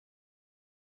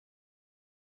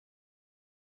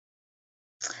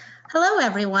Hello,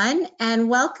 everyone, and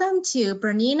welcome to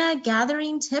BERNINA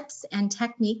Gathering Tips and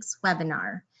Techniques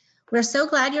webinar. We're so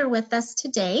glad you're with us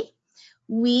today.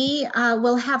 We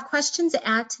will have questions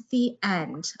at the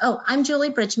end. Oh, I'm Julie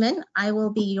Bridgman. I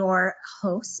will be your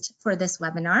host for this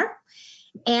webinar.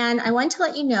 And I want to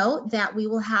let you know that we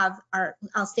will have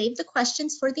I'll save the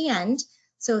questions for the end.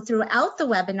 So throughout the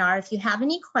webinar, if you have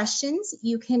any questions,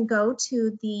 you can go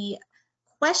to the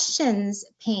questions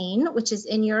pane, which is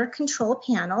in your control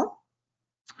panel,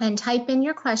 and type in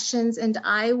your questions, and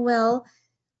I will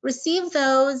receive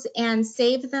those and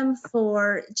save them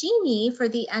for Jeanne for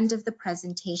the end of the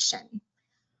presentation.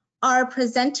 Our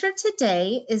presenter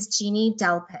today is Jeanne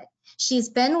Delpit. She's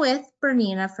been with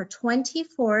BERNINA for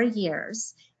 24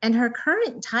 years, and her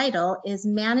current title is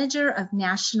Manager of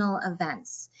National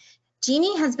Events.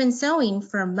 Jeanne has been sewing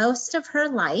for most of her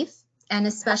life and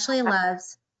especially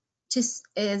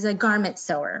is a garment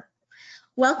sewer.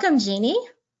 Welcome, Jeanne.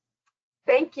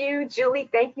 Thank you, Julie.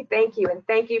 Thank you. And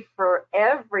thank you for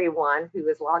everyone who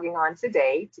is logging on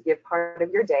today to give part of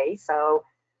your day. So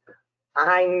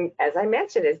as I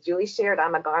mentioned, as Julie shared,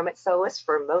 I'm a garment sewist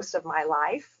for most of my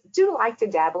life. Do like to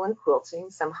dabble in quilting,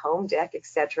 some home dec,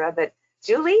 etc. But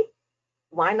Julie,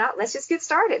 why not? Let's just get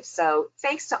started. So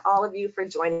thanks to all of you for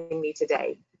joining me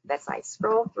today. As I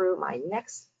scroll through my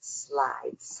next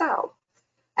slide. So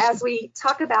as we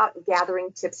talk about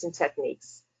gathering tips and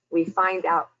techniques, we find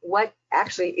out what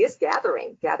actually is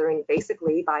gathering. Gathering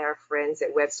basically by our friends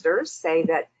at Webster's say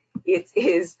that it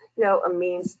is, a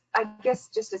means, I guess,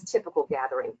 just as typical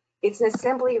gathering. It's an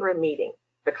assembly or a meeting,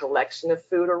 the collection of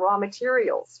food or raw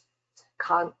materials,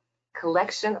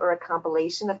 collection or a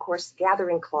compilation, of course,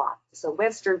 gathering cloth. So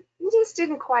Webster just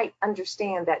didn't quite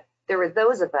understand that there were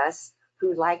those of us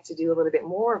who like to do a little bit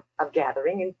more of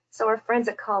gathering. And so our friends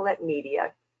at Collette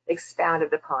Media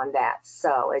expounded upon that.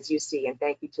 So as you see, and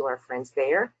thank you to our friends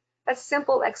there, a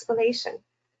simple explanation.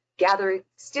 Gathering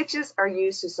stitches are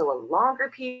used to sew a longer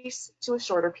piece to a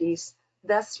shorter piece,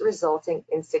 thus resulting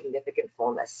in significant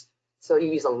fullness. So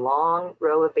you use a long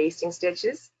row of basting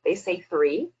stitches. They say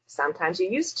 3, sometimes you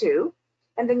use 2,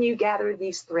 and then you gather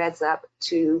these threads up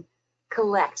to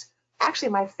collect. Actually,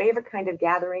 my favorite kind of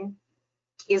gathering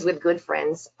is with good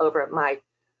friends over at my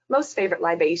most favorite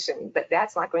libation, but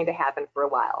that's not going to happen for a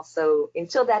while. So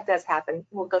until that does happen,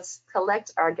 we'll go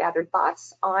collect our gathered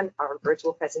thoughts on our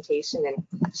virtual presentation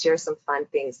and share some fun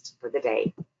things for the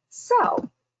day. So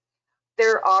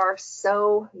there are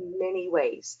so many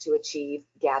ways to achieve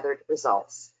gathered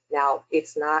results. Now,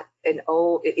 it's an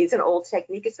old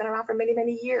technique. It's been around for many,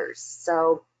 many years.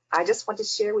 So I just want to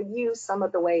share with you some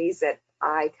of the ways that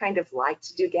I kind of like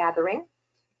to do gathering,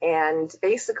 and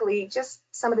basically just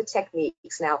some of the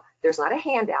techniques. Now, there's not a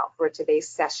handout for today's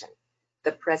session.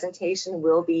 The presentation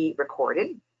will be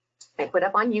recorded and put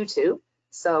up on YouTube.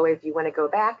 So if you want to go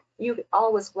back, you're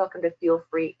always welcome to feel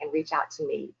free and reach out to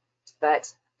me.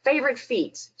 But favorite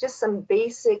feet, just some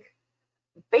basic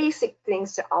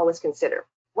things to always consider.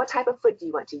 What type of foot do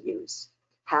you want to use?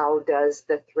 How does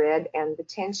the thread and the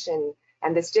tension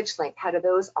and the stitch length, how do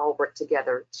those all work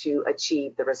together to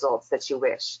achieve the results that you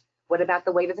wish? What about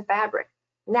the weight of the fabric?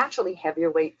 Naturally,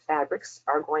 heavier weight fabrics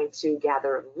are going to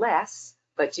gather less,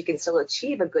 but you can still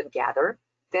achieve a good gather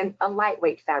than a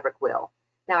lightweight fabric will.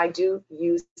 Now, I do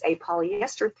use a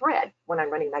polyester thread when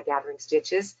I'm running my gathering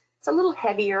stitches. It's a little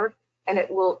heavier, and it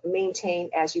will maintain,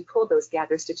 as you pull those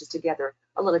gathered stitches together,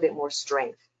 a little bit more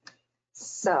strength.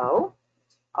 So,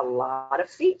 a lot of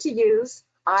feet to use.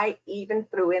 I even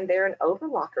threw in there an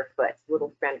overlocker foot,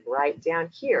 little friend right down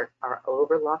here, our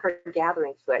overlocker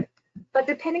gathering foot. But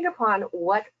depending upon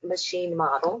what machine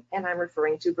model, and I'm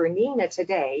referring to BERNINA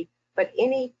today, but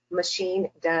any machine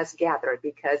does gather,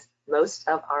 because most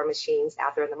of our machines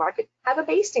out there in the market have a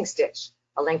basting stitch,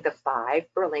 a length of 5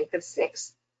 or a length of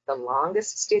 6, the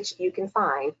longest stitch you can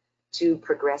find to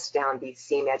progress down the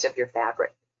seam edge of your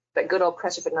fabric. But good old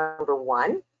pressure foot number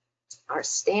 1, our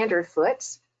standard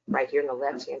foots, right here on the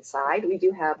left-hand side, we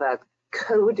do have a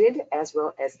coded as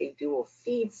well as a dual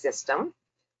feed system.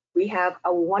 We have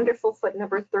a wonderful foot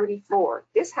number 34.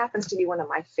 This happens to be one of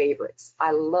my favorites.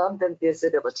 I love the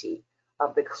visibility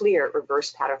of the clear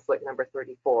reverse pattern foot number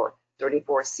 34.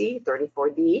 34C,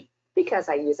 34D, because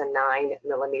I use a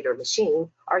 9mm machine,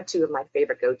 are 2 of my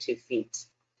favorite go-to feet.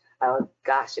 Oh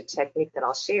gosh, a technique that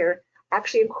I'll share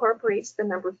actually incorporates the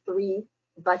number 3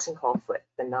 buttonhole foot,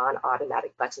 the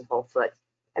non-automatic buttonhole foot.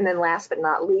 And then last but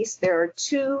not least, there are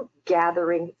 2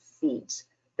 gathering feet,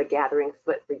 the gathering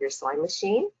foot for your sewing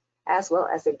machine, as well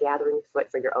as a gathering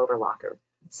foot for your overlocker.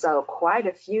 So quite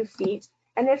a few feet.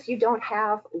 And if you don't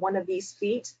have one of these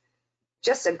feet,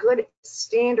 just a good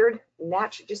standard,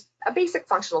 natural, just a basic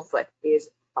functional foot is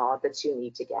all that you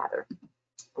need to gather.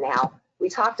 Now, we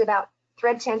talked about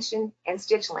thread tension and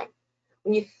stitch length.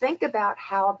 When you think about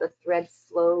how the thread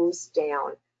flows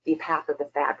down the path of the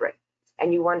fabric,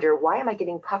 and you wonder, why am I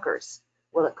getting puckers?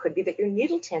 Well, it could be that your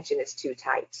needle tension is too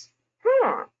tight.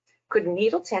 Could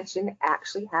needle tension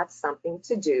actually have something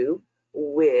to do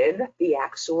with the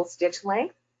actual stitch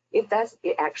length? It does.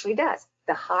 It actually does.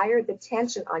 The higher the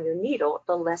tension on your needle,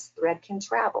 the less thread can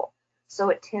travel. So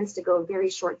it tends to go very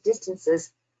short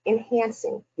distances,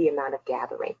 enhancing the amount of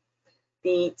gathering.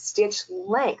 The stitch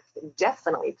length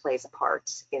definitely plays a part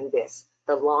in this.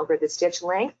 The longer the stitch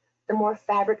length, the more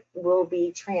fabric will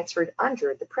be transferred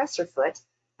under the presser foot.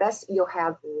 Thus, you'll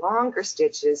have longer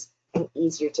stitches and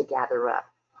easier to gather up.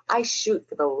 I shoot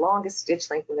for the longest stitch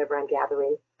length whenever I'm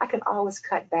gathering. I can always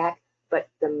cut back, but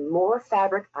the more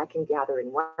fabric I can gather in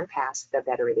one pass, the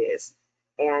better it is.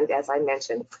 And as I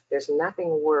mentioned, there's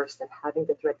nothing worse than having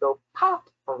the thread go pop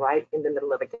right in the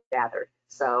middle of a gather.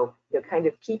 So you're kind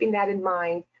of keeping that in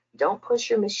mind. Don't push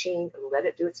your machine, let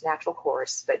it do its natural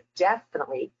course, but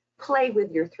definitely play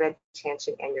with your thread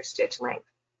tension and your stitch length.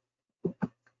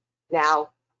 Now,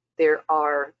 there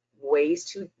are ways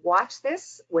to watch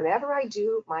this. Whenever I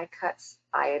do my cuts,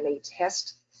 I am a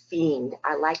test fiend.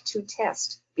 I like to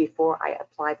test before I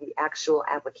apply the actual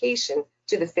application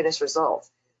to the finished result.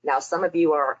 Now, some of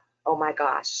you are, oh my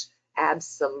gosh,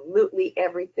 absolutely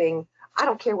everything. I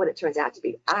don't care what it turns out to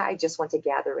be. I just want to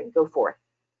gather and go for it.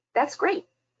 That's great,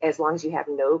 as long as you have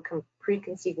no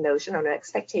preconceived notion or no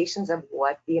expectations of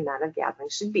what the amount of gathering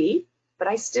should be. But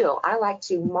I like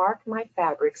to mark my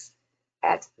fabrics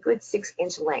at good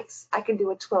 6-inch lengths. I can do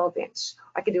a 12-inch,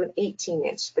 I can do an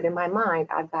 18-inch, but in my mind,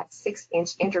 I've got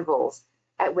 6-inch intervals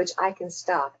at which I can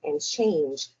stop and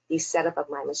change the setup of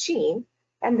my machine,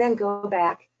 and then go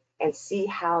back and see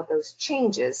how those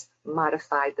changes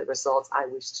modified the results I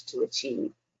wished to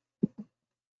achieve.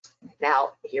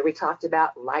 Now, here we talked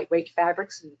about lightweight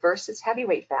fabrics versus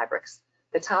heavyweight fabrics.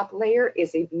 The top layer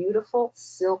is a beautiful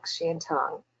silk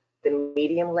shantung. The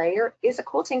medium layer is a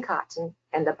quilting cotton,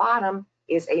 and the bottom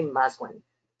is a muslin.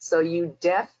 So you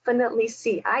definitely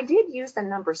see, I did use the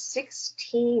number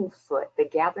 16 foot, the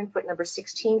gathering foot number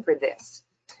 16 for this.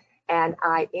 And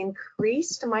I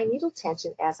increased my needle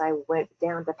tension as I went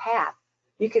down the path.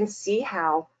 You can see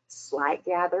how slight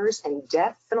gathers and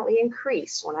definitely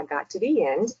increased when I got to the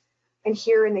end. And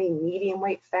here in a medium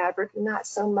weight fabric, not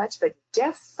so much, but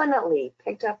definitely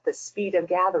picked up the speed of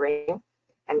gathering.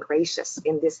 And gracious,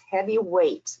 in this heavy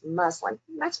weight muslin,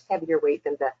 much heavier weight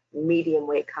than the medium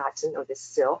weight cotton or the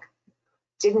silk,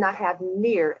 did not have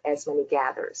near as many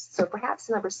gathers. So perhaps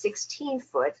number 16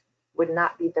 foot would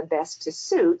not be the best to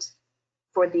suit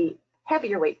for the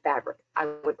heavier weight fabric. I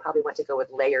would probably want to go with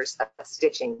layers of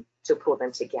stitching to pull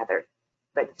them together.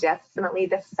 But definitely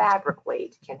the fabric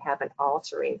weight can have an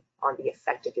altering on the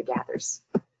effect of your gathers.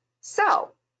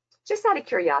 So just out of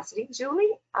curiosity,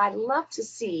 Julie, I'd love to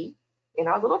see in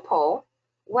our little poll,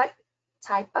 what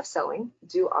type of sewing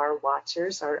do our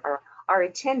watchers or our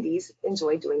attendees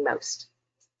enjoy doing most?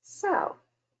 So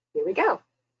here we go.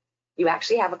 You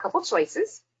actually have a couple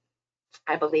choices.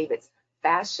 I believe it's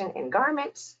fashion and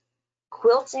garments,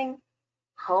 quilting,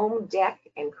 home deck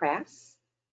and crafts,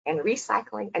 and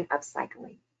recycling and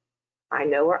upcycling. I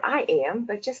know where I am,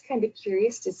 but just kind of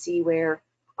curious to see where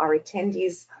our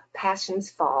attendees' passions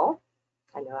fall.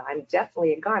 I know I'm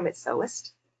definitely a garment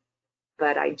sewist,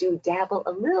 but I do dabble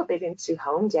a little bit into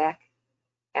home deck,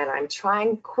 and I'm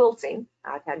trying quilting.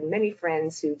 I've had many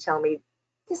friends who tell me,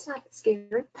 it's not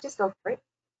scary, just go for it.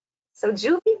 So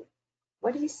Julie,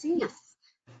 what do you see? Yes.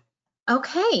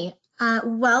 Okay,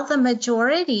 well, the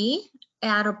majority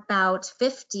at about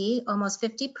 50, almost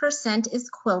 50% is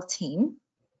quilting.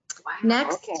 Wow,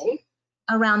 Next, okay.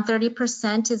 Around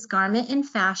 30% is garment and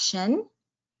fashion.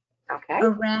 Okay.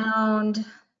 Around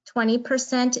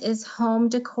 20% is home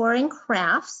decor and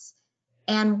crafts,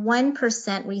 and 1%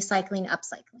 recycling,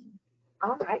 upcycling.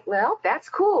 All right, well, that's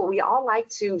cool. We all like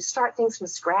to start things from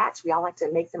scratch. We all like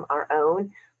to make them our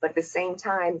own, but at the same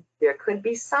time, there could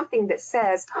be something that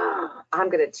says, oh, I'm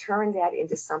going to turn that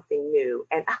into something new.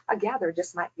 And a gather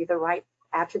just might be the right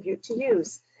attribute to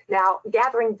use. Now,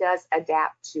 gathering does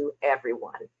adapt to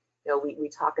everyone. You know, we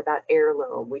talk about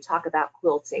heirloom, we talk about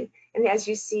quilting, and as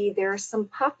you see, there are some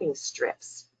puffing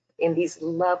strips in these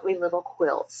lovely little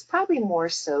quilts, probably more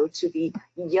so to the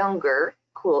younger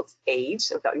quilt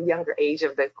age, of the younger age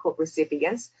of the quilt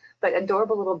recipients, but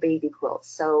adorable little baby quilts.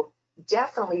 So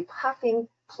definitely puffing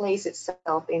plays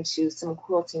itself into some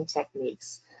quilting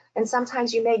techniques. And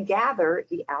sometimes you may gather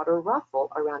the outer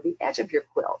ruffle around the edge of your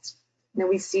quilt. Now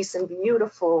we see some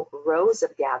beautiful rows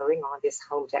of gathering on this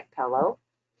home deck pillow.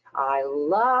 I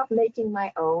love making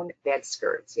my own bed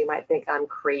skirts. You might think I'm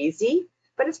crazy,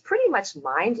 but it's pretty much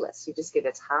mindless. You just get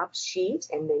a top sheet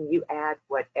and then you add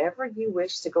whatever you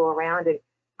wish to go around, and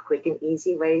quick and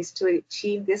easy ways to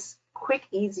achieve this quick,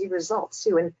 easy results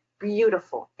too. And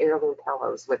beautiful heirloom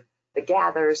pillows with the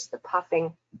gathers, the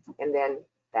puffing, and then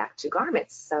back to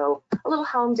garments. So a little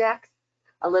home deck,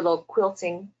 a little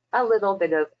quilting, a little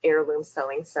bit of heirloom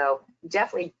sewing. So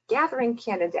definitely gathering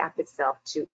can adapt itself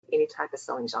to any type of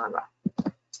sewing genre.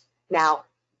 Now,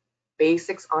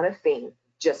 basics on a theme,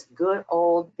 just good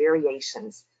old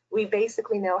variations. We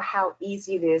basically know how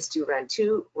easy it is to run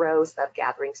 2 rows of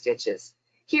gathering stitches.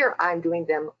 Here I'm doing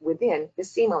them within the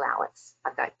seam allowance.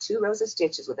 I've got 2 rows of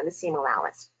stitches within the seam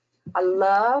allowance. I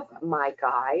love my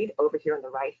guide over here on the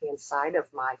right-hand side of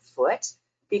my foot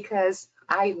because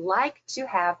I like to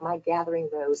have my gathering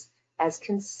rows as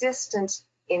consistent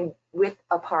in width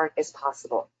apart as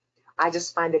possible. I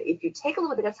just find that if you take a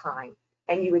little bit of time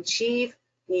and you achieve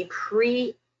the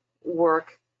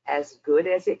pre-work as good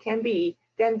as it can be,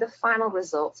 then the final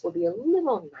results will be a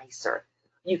little nicer.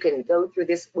 You can go through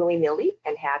this willy-nilly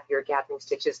and have your gathering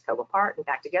stitches go apart and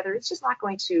back together. It's just not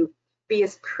going to be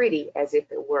as pretty as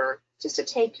if it were, just to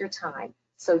take your time.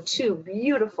 So 2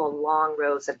 beautiful long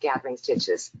rows of gathering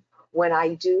stitches. When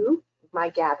I do my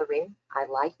gathering, I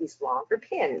like these longer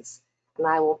pins, and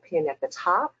I will pin at the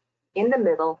top, in the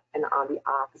middle, and on the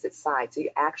opposite side. So you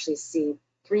actually see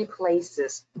 3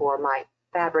 places for my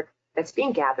fabric that's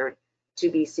being gathered to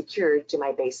be secured to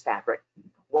my base fabric.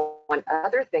 One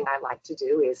other thing I like to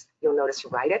do is, you'll notice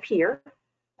right up here,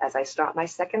 as I start my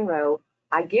second row,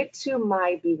 I get to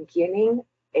my beginning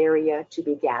area to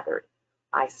be gathered.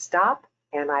 I stop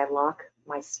and I lock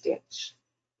my stitch.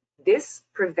 This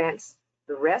prevents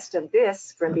the rest of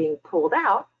this from being pulled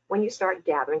out when you start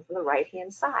gathering from the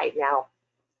right-hand side. Now,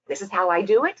 this is how I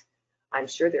do it. I'm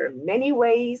sure there are many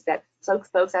ways that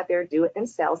folks out there do it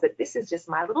themselves, but this is just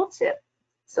my little tip.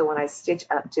 So when I stitch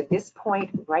up to this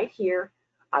point right here,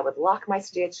 I would lock my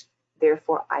stitch,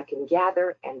 therefore I can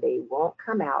gather and they won't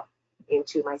come out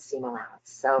into my seam allowance.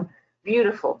 So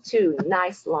beautiful, 2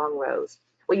 nice long rows.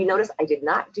 Well, you notice I did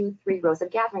not do 3 rows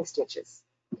of gathering stitches,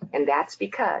 and that's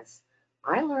because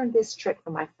I learned this trick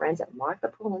from my friends at Martha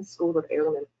Pullen School of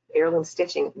Heirloom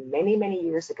Stitching many, many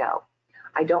years ago.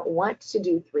 I don't want to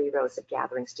do 3 rows of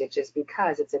gathering stitches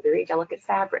because it's a very delicate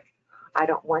fabric. I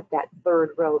don't want that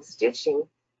 3rd row of stitching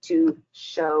to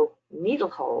show needle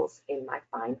holes in my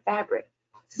fine fabric.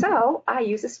 So I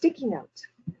use a sticky note.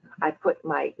 I put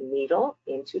my needle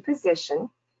into position,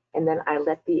 and then I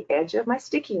let the edge of my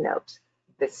sticky note,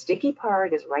 the sticky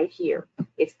part is right here.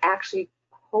 It's actually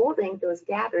holding those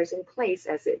gathers in place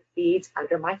as it feeds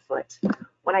under my foot.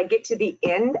 When I get to the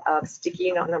end of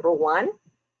sticky note number 1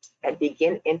 and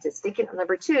begin into sticky note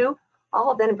number 2,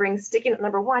 I'll then bring sticky note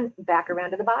number 1 back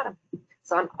around to the bottom.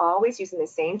 So I'm always using the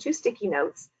same 2 sticky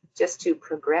notes just to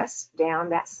progress down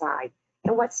that side.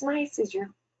 And what's nice is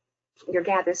your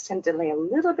gathers tend to lay a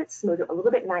little bit smoother, a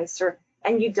little bit nicer,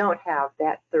 and you don't have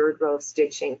that 3rd row of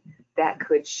stitching that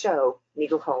could show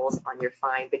needle holes on your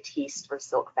fine batiste or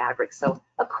silk fabric. So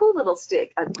a cool little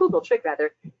trick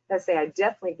rather. I say I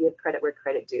definitely give credit where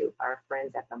credit due, our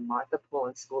friends at the Martha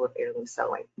Pullen School of Heirloom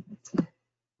Sewing.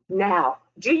 Now,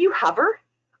 do you hover?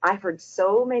 I've heard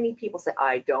so many people say,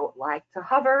 I don't like to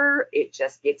hover. It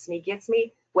just gets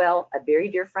me. Well, a very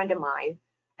dear friend of mine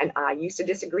and I used to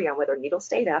disagree on whether needle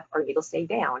stayed up or needle stayed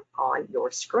down on your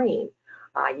screen.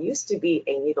 I used to be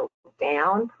a needle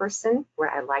down person where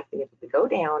I liked the needle to go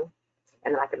down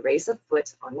and then I could raise a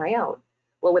foot on my own.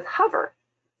 Well, with hover,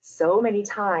 so many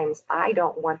times I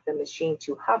don't want the machine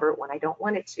to hover when I don't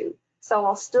want it to. So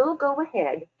I'll still go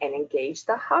ahead and engage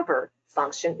the hover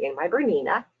function in my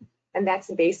BERNINA. And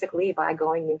that's basically by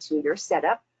going into your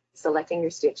setup, selecting your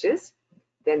stitches.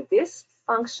 Then this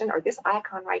function or this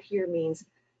icon right here means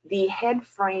the head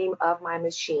frame of my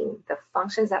machine, the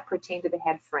functions that pertain to the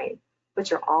head frame,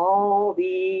 which are all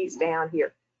these down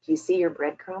here. Do you see your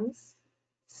breadcrumbs?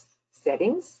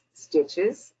 Settings,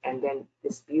 stitches, and then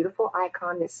this beautiful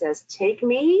icon that says, take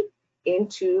me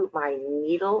into my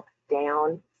needle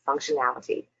down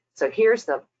functionality. So here's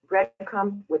the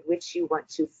breadcrumb with which you want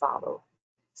to follow.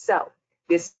 So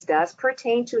this does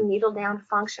pertain to needle down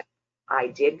function. I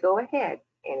did go ahead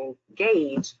and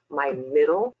engage my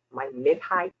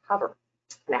mid-height hover.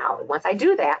 Now, once I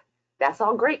do that, that's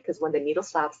all great because when the needle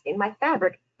stops in my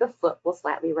fabric, the foot will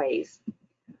slightly raise.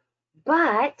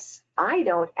 But I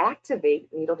don't activate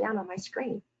needle down on my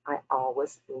screen. I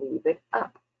always leave it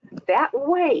up. That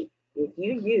way, if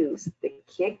you use the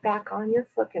kick back on your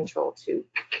foot control to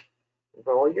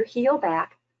roll your heel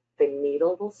back, the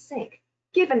needle will sink,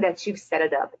 given that you've set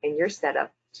it up in your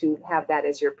setup to have that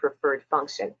as your preferred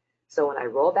function. So when I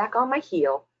roll back on my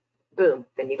heel, boom,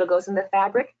 the needle goes in the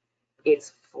fabric.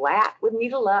 It's flat with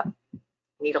needle up,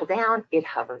 needle down, it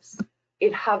hovers.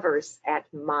 It hovers at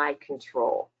my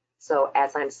control. So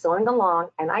as I'm sewing along,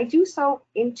 and I do so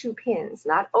in 2 pins,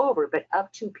 not over, but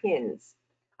up 2 pins,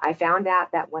 I found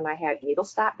out that when I had needle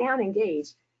stop down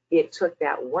engaged, it took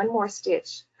that one more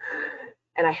stitch,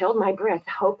 and I held my breath,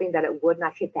 hoping that it would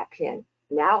not hit that pin.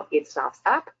 Now it stops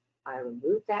up, I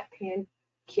remove that pin,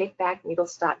 kick back, needle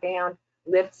stop down,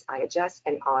 lifts, I adjust,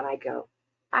 and on I go.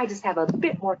 I just have a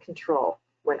bit more control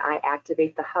when I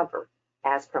activate the hover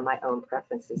as per my own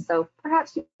preferences. So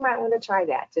perhaps you might want to try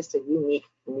that, just a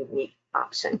unique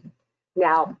option.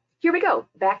 Now, here we go,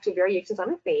 back to variations on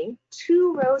the theme,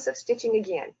 2 rows of stitching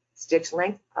again, stitch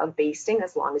length of basting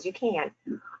as long as you can.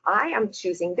 I am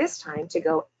choosing this time to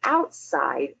go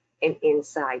outside and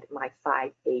inside my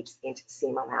 5/8 inch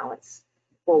seam allowance.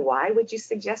 Well, why would you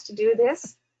suggest to do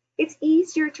this? It's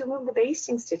easier to remove the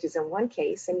basting stitches in one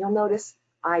case, and you'll notice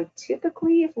I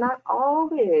typically, if not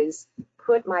always,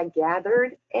 put my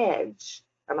gathered edge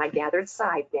or my gathered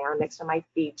side down next to my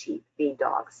feed teeth, feed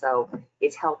dog. So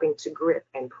it's helping to grip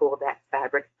and pull that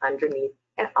fabric underneath,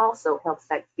 and also helps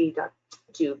that feed dog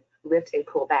to lift and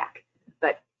pull back.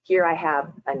 But here I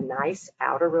have a nice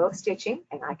outer row of stitching,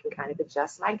 and I can kind of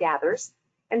adjust my gathers.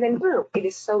 And then boom, it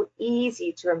is so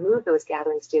easy to remove those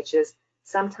gathering stitches.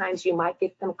 Sometimes you might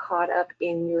get them caught up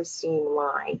in your seam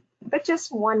line, but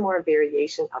just one more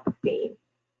variation of the theme.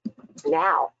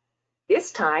 Now,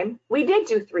 this time we did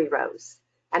do 3 rows,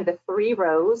 and the 3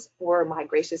 rows were, my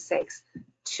gracious sakes,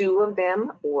 2 of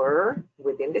them were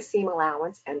within the seam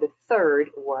allowance, and the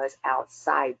 3rd was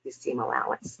outside the seam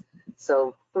allowance.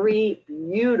 So 3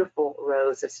 beautiful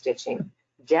rows of stitching.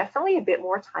 Definitely a bit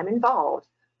more time involved,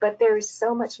 but there is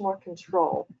so much more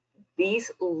control.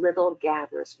 These little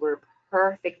gathers were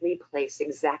perfectly placed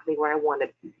exactly where I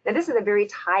wanted. Now this is a very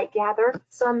tight gather,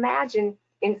 so imagine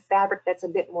in fabric that's a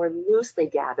bit more loosely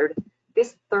gathered,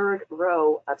 this 3rd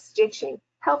row of stitching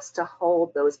helps to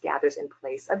hold those gathers in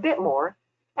place a bit more,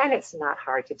 and it's not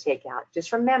hard to take out.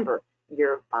 Just remember,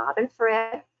 your bobbin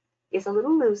thread is a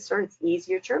little looser, it's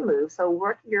easier to remove, so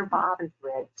work your bobbin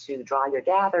thread to draw your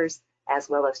gathers, as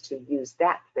well as to use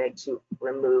that thread to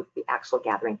remove the actual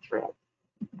gathering thread.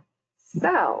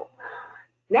 So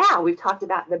now we've talked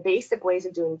about the basic ways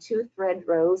of doing 2 thread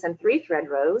rows and 3 thread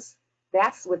rows.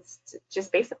 That's with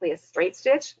just basically a straight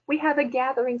stitch. We have a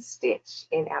gathering stitch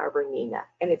in our Bernina,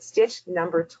 and it's stitch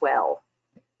number 12.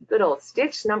 Good old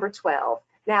stitch number 12.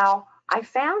 Now, I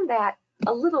found that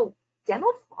a little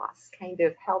dental floss kind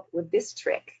of helped with this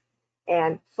trick,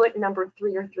 and foot number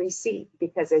 3 or 3C,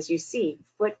 because as you see,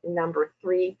 foot number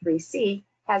 3, 3C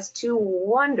has 2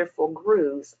 wonderful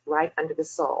grooves right under the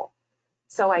sole.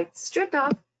 So I stripped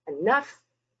off enough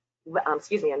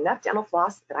dental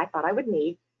floss that I thought I would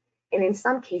need. And in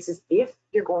some cases, if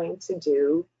you're going to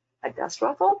do a dust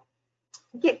ruffle,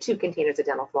 get 2 containers of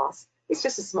dental floss. It's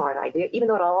just a smart idea. Even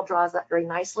though it all draws up very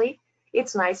nicely,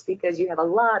 it's nice because you have a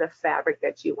lot of fabric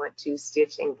that you want to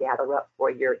stitch and gather up for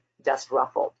your dust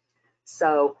ruffle.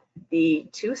 So the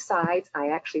 2 sides,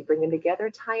 I actually bring them together,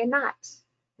 tie a knot.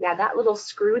 Now that little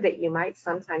screw that you might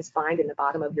sometimes find in the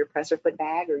bottom of your presser foot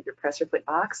bag or your presser foot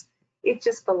box, it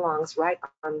just belongs right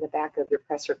on the back of your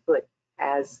presser foot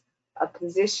as a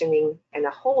positioning and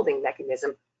a holding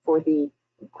mechanism for the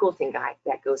quilting guide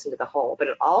that goes into the hole. But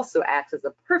it also acts as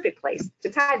a perfect place to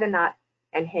tie the knot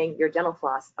and hang your dental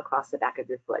floss across the back of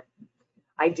your foot.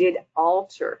 I did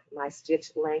alter my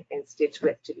stitch length and stitch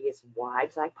width to be as wide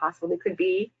as I possibly could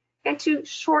be, and to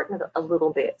shorten it a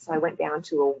little bit. So I went down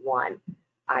to a 1.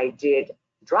 I did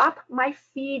drop my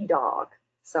feed dog,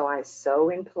 so I sew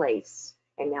in place,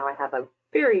 and now I have a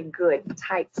very good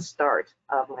tight start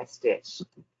of my stitch.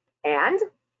 And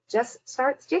just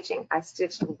start stitching. I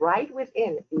stitched right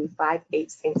within the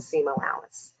 5/8 inch seam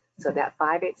allowance. So that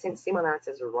 5/8 inch seam allowance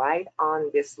is right on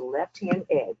this left-hand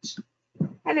edge.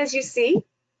 And as you see,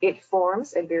 it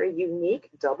forms a very unique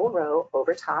double row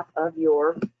over top of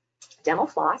your dental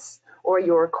floss or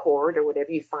your cord or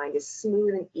whatever you find is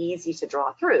smooth and easy to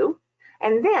draw through.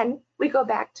 And then we go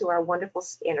back to our wonderful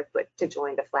spanner foot to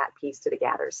join the flat piece to the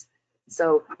gathers.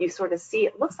 So you sort of see,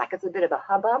 it looks like it's a bit of a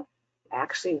hubbub.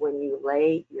 Actually, when you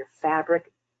lay your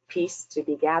fabric piece to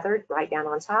be gathered right down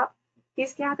on top,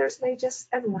 these gathers lay just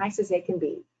as nice as they can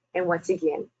be. And once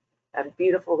again, a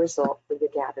beautiful result for your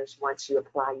gathers once you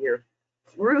apply your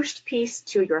ruched piece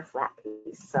to your flat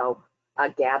piece. So a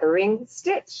gathering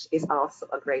stitch is also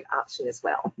a great option as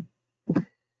well.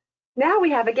 Now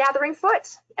we have a gathering foot.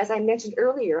 As I mentioned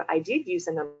earlier, I did use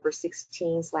the number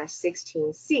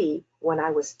 16/16C when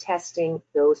I was testing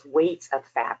those weights of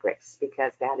fabrics,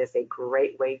 because that is a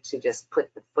great way to just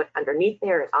put the foot underneath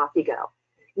there and off you go.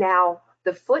 Now,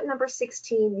 the foot number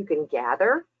 16, you can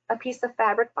gather a piece of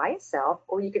fabric by itself,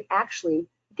 or you can actually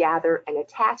gather and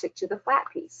attach it to the flat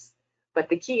piece. But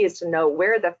the key is to know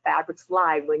where the fabrics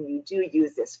lie when you do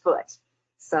use this foot.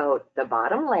 So the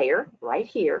bottom layer right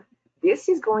here, this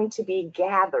is going to be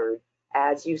gathered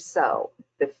as you sew.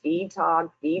 The feed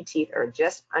teeth are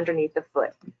just underneath the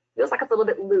foot. Feels like it's a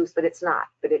little bit loose, but it's not.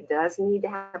 But it does need to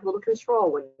have a little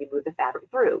control when you move the fabric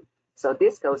through. So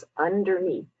this goes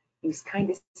underneath. You kind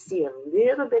of see a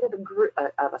little bit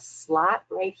of a slot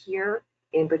right here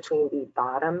in between the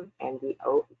bottom and the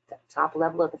top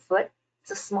level of the foot.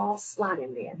 It's a small slot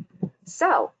in there.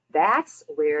 So that's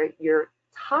where your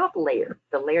top layer,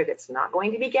 the layer that's not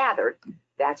going to be gathered,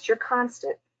 that's your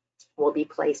constant, will be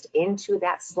placed into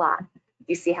that slot.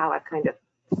 You see how I've kind of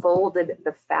folded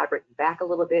the fabric back a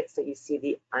little bit, so you see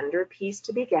the under piece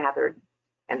to be gathered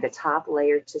and the top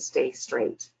layer to stay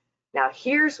straight. Now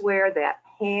here's where that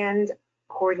hand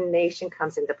coordination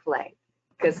comes into play,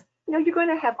 because you're going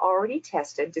to have already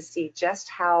tested to see just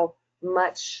how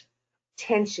much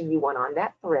tension you want on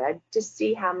that thread, to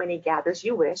see how many gathers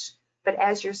you wish. But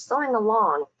as you're sewing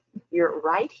along, your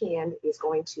right hand is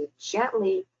going to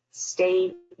gently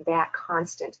stay that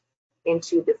constant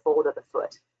into the fold of the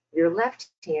foot. Your left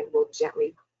hand will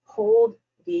gently hold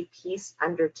the piece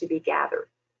under to be gathered.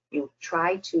 You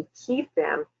try to keep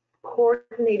them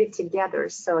coordinated together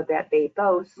so that they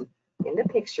both, in the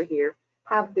picture here,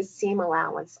 have the seam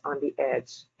allowance on the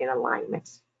edge in alignment.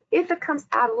 If it comes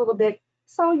out a little bit,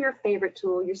 sew your favorite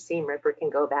tool, your seam ripper, can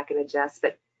go back and adjust,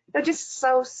 but just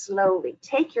sew slowly.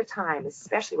 Take your time,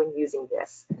 especially when using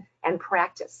this, and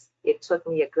practice. It took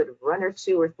me a good run or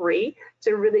two or three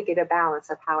to really get a balance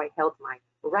of how I held my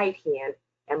right hand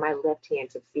and my left hand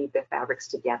to feed the fabrics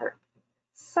together.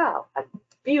 So,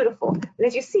 beautiful. And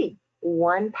as you see,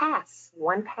 one pass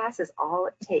is all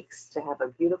it takes to have a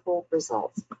beautiful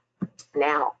result.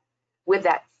 Now, with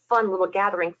that fun little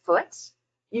gathering foot,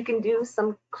 you can do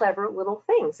some clever little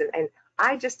things. And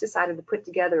I just decided to put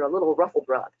together a little ruffled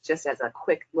rug, just as a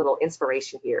quick little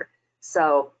inspiration here.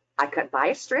 So I cut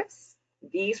bias strips.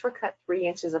 These were cut 3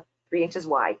 inches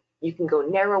wide. You can go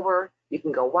narrower, you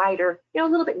can go wider. A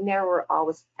little bit narrower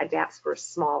always adapts for a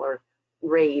smaller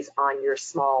raise on your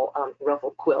small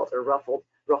ruffled quilt or ruffled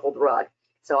rug.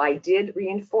 So I did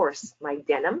reinforce my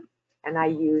denim, and I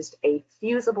used a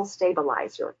fusible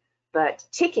stabilizer. But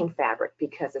ticking fabric,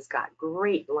 because it's got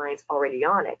great lines already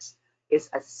on it, is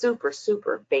a super,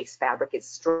 super base fabric. It's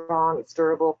strong, it's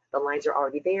durable, the lines are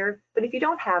already there. But if you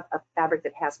don't have a fabric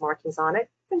that has markings on it,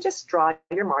 then just draw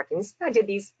your markings. I did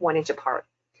these 1 inch apart.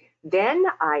 Then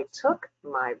I took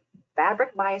my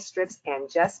fabric bias strips and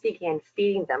just began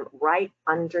feeding them right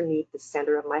underneath the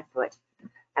center of my foot.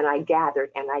 And I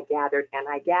gathered, and I gathered, and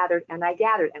I gathered, and I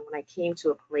gathered. And when I came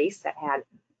to a place that had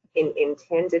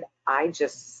intended, I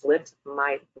just slipped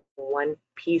my one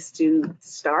piece to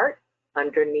start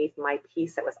underneath my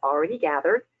piece that was already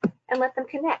gathered and let them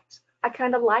connect. I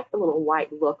kind of like the little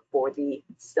white look for the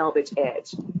selvage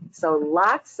edge. So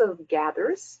lots of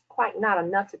gathers, quite not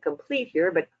enough to complete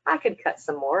here, but I could cut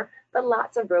some more, but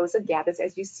lots of rows of gathers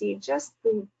as you see just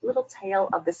the little tail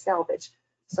of the selvage.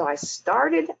 So I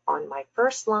started on my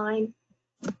first line.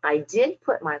 I did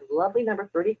put my lovely number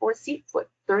 34C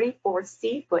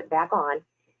foot back on,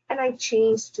 and I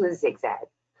changed to a zigzag.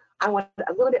 I wanted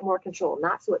a little bit more control,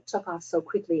 not so it took off so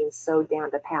quickly and sewed down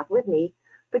the path with me,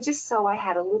 but just so I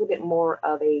had a little bit more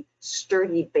of a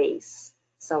sturdy base.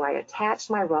 So I attached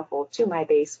my ruffle to my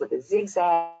base with a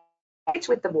zigzag, stitch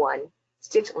width of 1,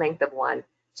 stitch length of 1,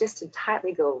 just to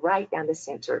tightly go right down the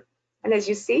center. And as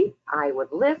you see, I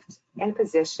would lift and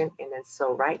position and then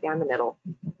sew right down the middle.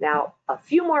 Now, a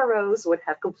few more rows would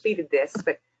have completed this,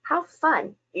 but how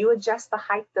fun. You adjust the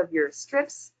height of your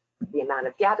strips, the amount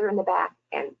of gather in the back,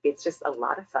 and it's just a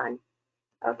lot of fun.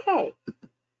 Okay,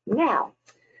 now,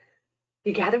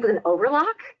 you gather with an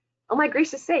overlock? Oh my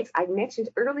gracious sakes, I mentioned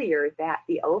earlier that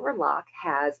the overlock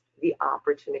has the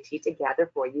opportunity to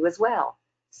gather for you as well.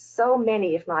 So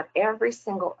many, if not every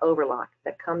single overlock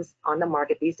that comes on the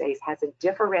market these days has a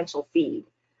differential feed.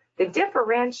 The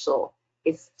differential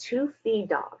is 2 feed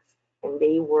dogs, and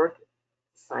they work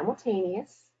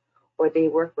simultaneous, or they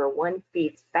work where one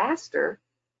feeds faster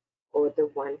or the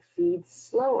one feeds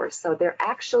slower. So they're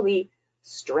actually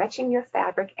stretching your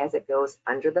fabric as it goes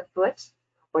under the foot,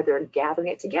 or they're gathering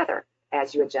it together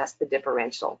as you adjust the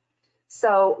differential.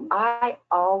 So I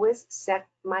always set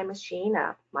my machine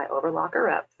up, my overlocker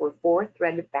up for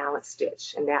 4-threaded balance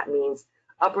stitch. And that means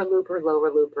upper looper, lower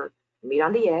looper, meet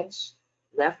on the edge,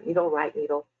 left needle, right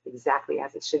needle, exactly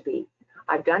as it should be.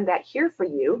 I've done that here for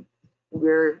you.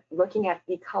 We're looking at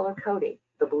the color coding.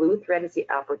 The blue thread is the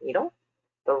upper needle.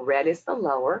 The red is the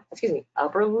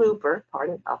upper looper,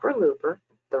 upper looper.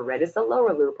 The red is the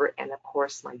lower looper. And of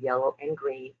course, my yellow and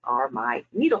green are my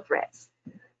needle threads.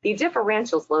 The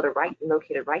differential is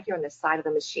located right here on the side of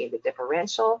the machine. The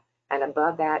differential, and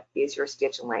above that is your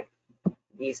stitch length.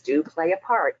 These do play a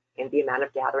part in the amount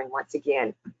of gathering once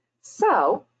again.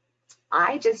 So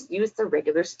I just use the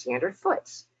regular standard foot.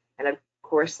 And of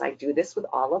course, I do this with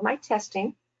all of my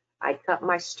testing. I cut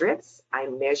my strips, I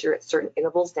measure at certain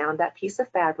intervals down that piece of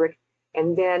fabric,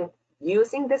 and then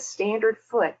using the standard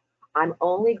foot, I'm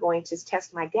only going to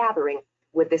test my gathering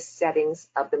with the settings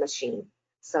of the machine.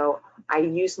 So I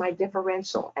use my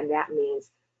differential, and that means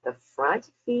the front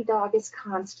feed dog is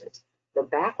constant. The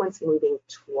back one's moving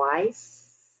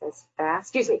twice as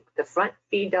fast. The front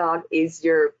feed dog is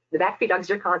the back feed dog is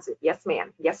your constant. Yes,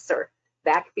 ma'am. Yes, sir.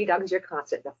 Back feed dog is your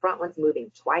constant. The front one's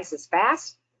moving twice as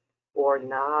fast or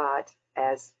not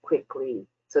as quickly.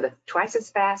 So the twice as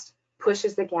fast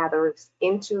pushes the gathers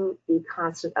into the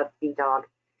constant of feed dog,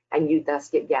 and you thus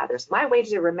get gathers. My way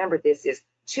to remember this is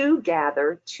to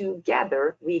gather,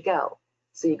 together we go.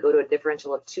 So you go to a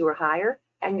differential of 2 or higher,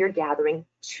 and you're gathering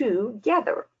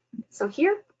together. So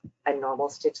here, a normal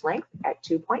stitch length at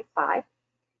 2.5,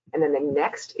 and then the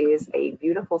next is a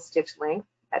beautiful stitch length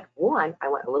at 1. I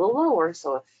went a little lower,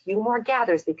 so a few more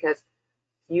gathers because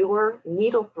fewer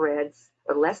needle threads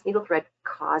or less needle thread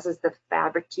causes the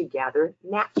fabric to gather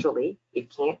naturally.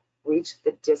 It can't reach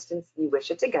the distance you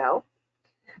wish it to go.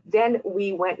 Then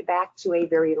we went back to a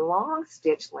very long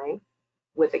stitch length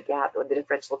with the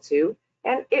differential 2,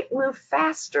 and it moved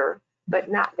faster, but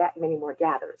not that many more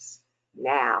gathers.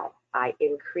 Now I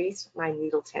increased my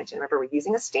needle tension. Remember, we're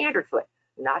using a standard foot,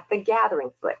 not the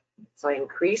gathering foot. So I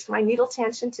increased my needle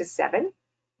tension to 7,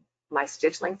 my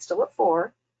stitch length still at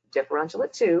 4, differential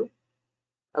at 2,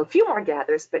 a few more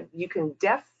gathers, but you can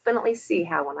definitely see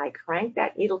how when I crank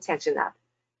that needle tension up,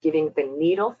 giving the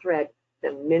needle thread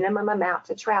the minimum amount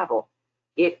to travel,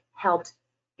 it helped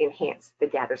enhance the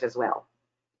gathers as well.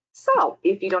 So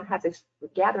if you don't have this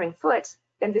gathering foot,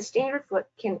 then the standard foot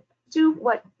can do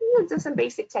some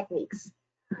basic techniques.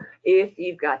 If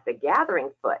you've got the gathering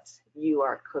foot, you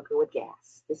are cooking with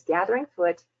gas. This gathering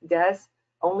foot does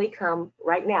only come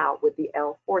right now with the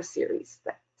L4 series,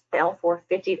 the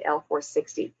L450 to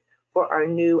L460. For our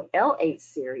new L8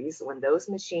 series, when those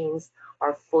machines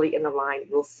are fully in the line,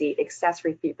 you'll see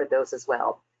accessory feet for those as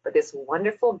well. But this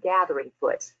wonderful gathering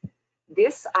foot,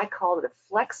 this I call it a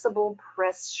flexible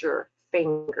pressure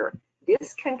finger.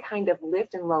 This can kind of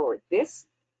lift and lower. This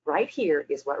right here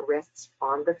is what rests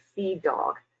on the feed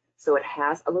dog. So it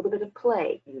has a little bit of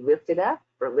play. You lift it up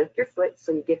or lift your foot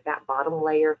so you get that bottom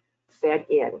layer fed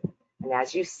in. And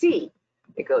as you see,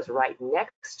 it goes right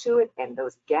next to it, and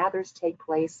those gathers take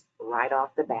place right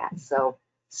off the bat. So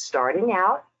starting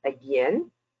out again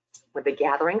with the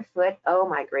gathering foot, oh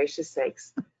my gracious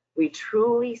sakes, we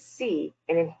truly see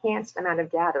an enhanced amount of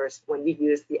gathers when you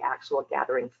use the actual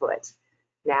gathering foot.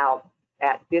 Now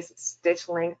at this stitch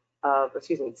length of,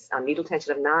 needle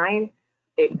tension of 9,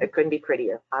 it couldn't be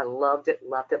prettier. I loved it,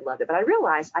 loved it, loved it. But I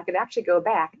realized I could actually go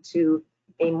back to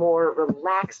a more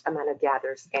relaxed amount of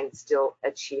gathers and still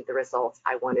achieve the results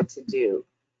I wanted to do,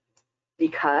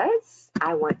 because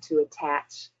I want to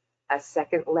attach a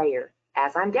second layer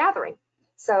as I'm gathering.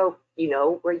 So you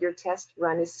know where your test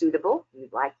run is suitable, you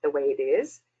like the way it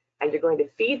is, and you're going to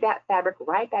feed that fabric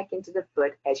right back into the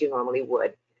foot as you normally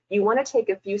would. You want to take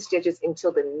a few stitches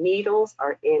until the needles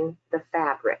are in the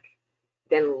fabric.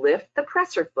 Then lift the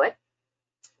presser foot.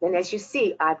 Then as you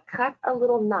see, I've cut a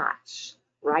little notch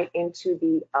right into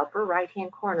the upper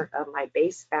right-hand corner of my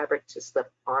base fabric to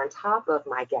slip on top of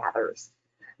my gathers.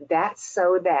 That's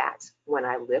so that when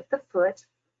I lift the foot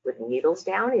with needles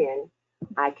down in,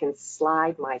 I can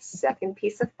slide my second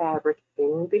piece of fabric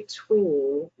in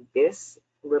between this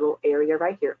little area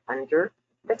right here under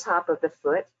the top of the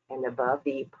foot and above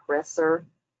the presser,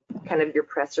 kind of your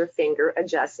presser finger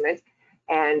adjustment,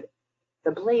 and the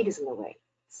blade is in the way.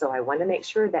 So I want to make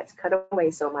sure that's cut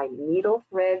away so my needle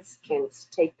threads can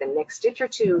take the next stitch or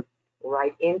two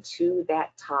right into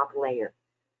that top layer.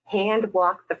 Hand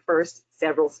walk the first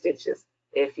several stitches.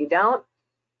 If you don't,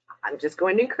 I'm just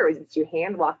going to encourage that you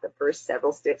hand walk the first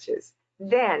several stitches.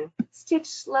 Then stitch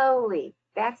slowly.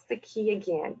 That's the key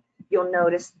again. You'll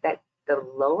notice that the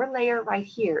lower layer right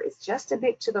here is just a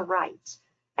bit to the right,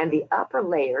 And the upper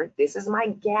layer, this is my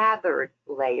gathered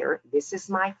layer. This is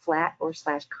my flat or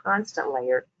slash constant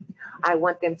layer. I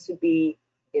want them to be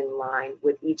in line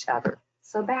with each other.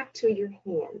 So back to your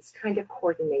hands, kind of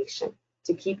coordination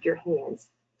to keep your hands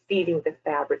feeding the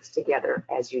fabrics together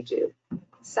as you do.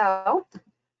 So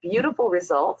beautiful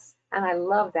results. And I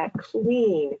love that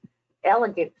clean,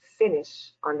 elegant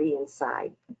finish on the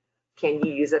inside. Can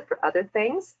you use it for other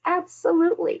things?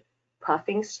 Absolutely.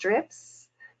 Puffing strips.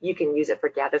 You can use it for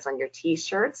gathers on your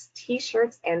t-shirts.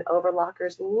 T-shirts and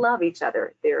overlockers love each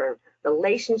other. They're a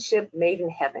relationship made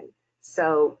in heaven.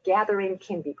 So gathering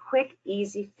can be quick,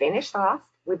 easy, finish off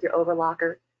with your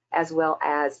overlocker, as well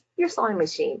as your sewing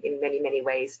machine in many, many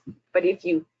ways. But if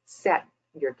you set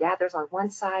your gathers on one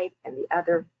side and the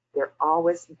other, they're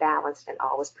always balanced and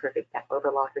always perfect. That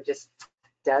overlocker just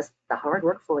does the hard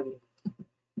work for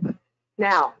you.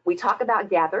 Now, we talk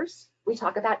about gathers, we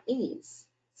talk about ease.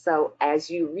 So as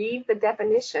you read the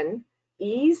definition,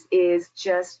 ease is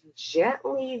just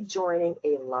gently joining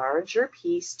a larger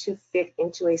piece to fit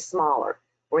into a smaller.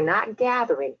 We're not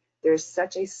gathering. There's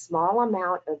such a small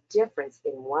amount of difference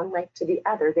in one length to the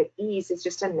other that ease is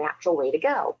just a natural way to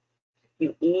go.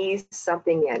 You ease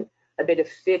something in. A bit of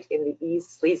fit in the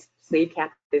ease sleeve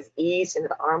cap is eased into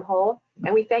the armhole.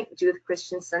 And we thank Judith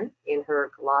Christensen in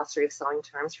her glossary of sewing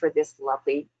terms for this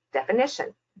lovely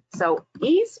definition. So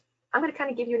ease, I'm going to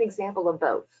kind of give you an example of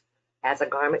both. As a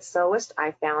garment sewist,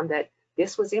 I found that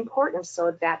this was important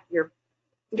so that your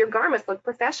garments look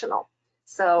professional.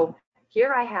 So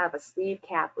here I have a sleeve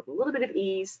cap with a little bit of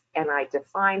ease, and I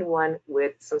defined one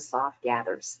with some soft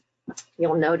gathers.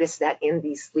 You'll notice that in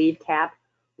the sleeve cap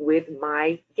with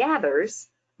my gathers,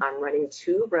 I'm running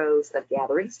 2 rows of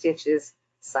gathering stitches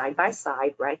side by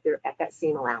side right there at that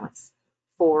seam allowance.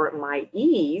 For my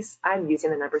ease, I'm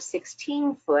using the number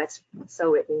 16 foot,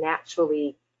 so it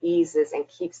naturally eases and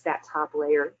keeps that top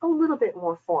layer a little bit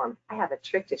more formed. I have a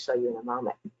trick to show you in a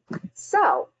moment.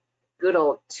 So, good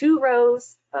old 2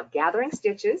 rows of gathering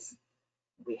stitches.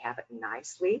 We have it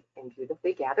nicely and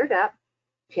beautifully gathered up,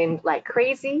 pinned like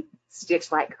crazy,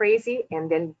 stitched like crazy, and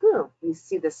then boom, you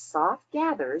see the soft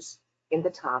gathers in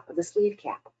the top of the sleeve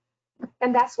cap.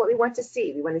 And that's what we want to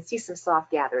see. We want to see some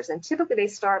soft gathers, and typically they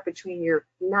start between your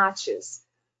notches,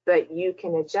 but you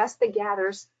can adjust the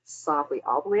gathers softly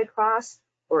all the way across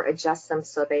or adjust them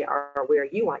so they are where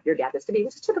you want your gathers to be,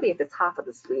 which is typically at the top of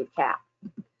the sleeve cap.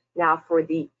 Now for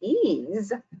the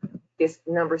ease, this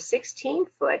number 16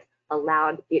 foot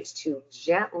allowed it to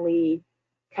gently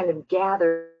kind of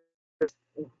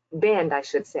bend, I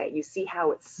should say. You see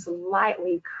how it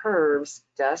slightly curves,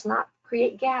 does not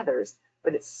create gathers,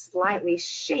 but it slightly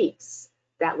shapes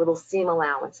that little seam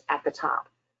allowance at the top.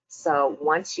 So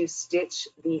once you stitch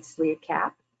the sleeve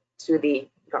cap to the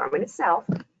garment itself,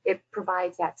 it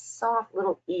provides that soft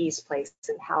little ease place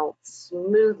and how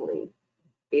smoothly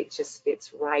it just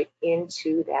fits right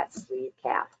into that sleeve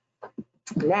cap.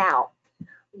 Now,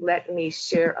 let me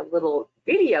share a little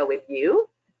video with you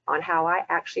on how I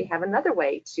actually have another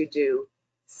way to do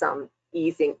some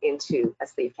easing into a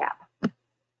sleeve cap.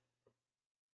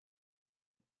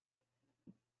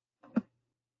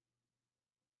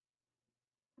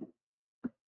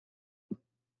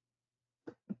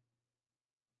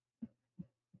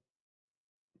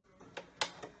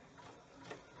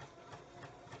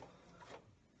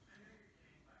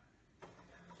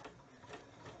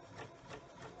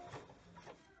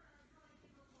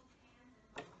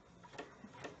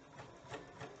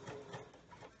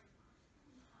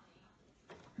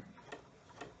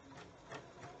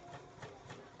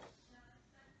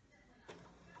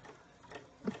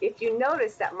 If you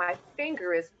notice that my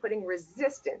finger is putting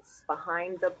resistance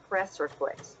behind the presser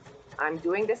foot, I'm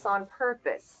doing this on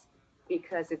purpose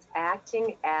because it's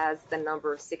acting as the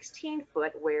number 16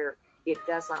 foot where it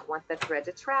does not want the thread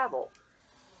to travel.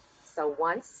 So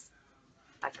once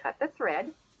I cut the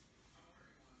thread,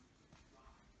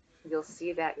 you'll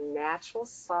see that natural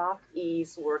soft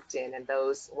ease worked in, and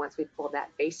those, once we pull that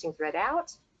basting thread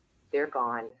out, they're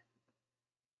gone.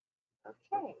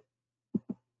 Okay.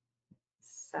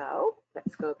 So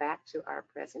let's go back to our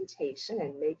presentation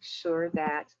and make sure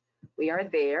that we are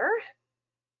there.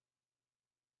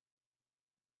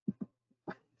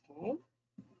 Okay.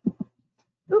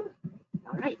 Oop.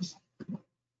 All right.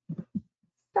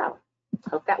 So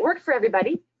hope that worked for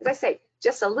everybody. As I say,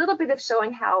 just a little bit of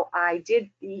showing how I did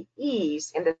the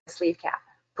ease in the sleeve cap.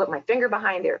 Put my finger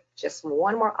behind there. Just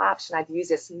one more option. I've used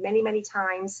this many, many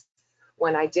times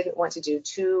when I didn't want to do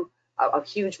a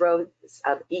huge row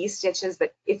of ease stitches,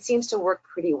 but it seems to work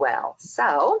pretty well.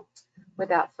 So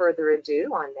without further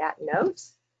ado, on that note,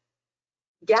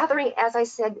 gathering, as I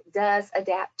said, does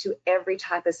adapt to every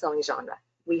type of sewing genre.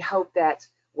 we hope that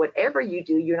whatever you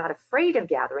do, you're not afraid of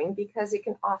gathering, because it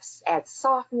can add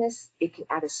softness, it can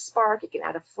add a spark, it can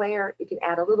add a flare, it can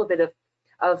add a little bit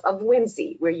of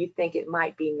whimsy where you think it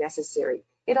might be necessary.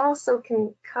 It also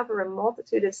can cover a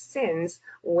multitude of sins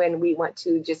when we want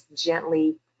to just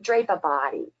gently drape a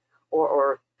body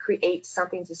or create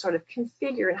something to sort of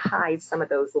configure and hide some of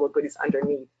those little goodies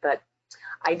underneath. But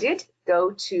I did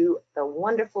go to the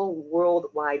wonderful World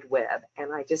Wide Web,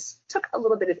 and I just took a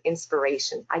little bit of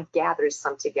inspiration. I gathered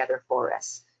some together for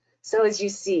us. So as you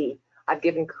see, I've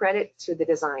given credit to the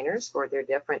designers for their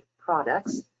different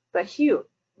products, but Hugh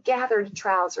gathered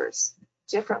trousers,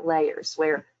 different layers,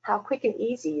 where how quick and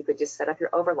easy you could just set up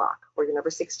your overlock or your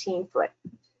number 16 foot.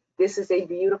 This is a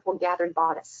beautiful gathered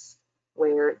bodice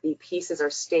where the pieces are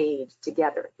stayed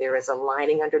together. There is a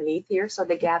lining underneath here, so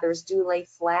the gathers do lay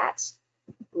flat.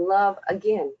 Love,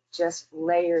 again, just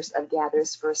layers of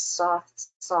gathers for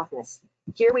softness.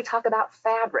 Here we talk about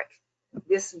fabric.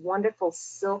 This wonderful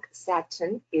silk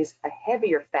satin is a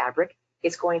heavier fabric.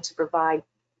 It's going to provide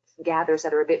gathers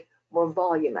that are a bit more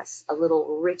voluminous, a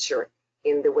little richer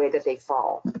in the way that they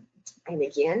fall. And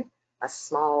again, a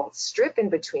small strip in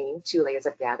between two layers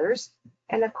of gathers,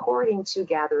 and a cording to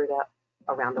gather it up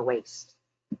around the waist.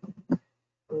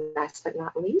 Last but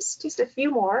not least, just a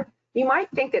few more. You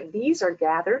might think that these are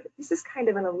gathered. This is kind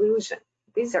of an illusion.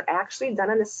 These are actually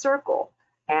done in a circle,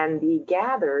 and the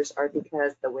gathers are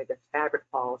because the way the fabric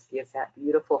falls gives that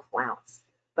beautiful flounce.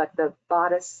 But the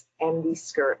bodice and the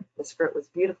skirt was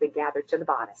beautifully gathered to the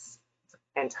bodice.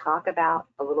 And talk about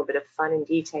a little bit of fun and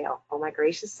detail. Oh my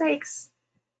gracious sakes.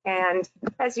 And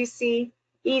as you see,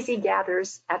 easy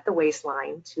gathers at the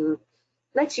waistline to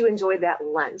let you enjoy that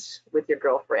lunch with your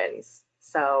girlfriends.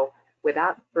 So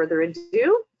without further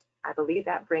ado, I believe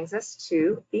that brings us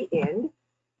to the end.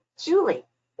 Julie,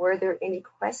 were there any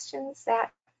questions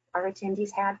that our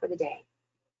attendees had for the day?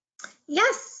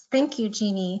 Yes, thank you,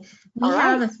 Jeannie. We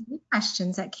have a few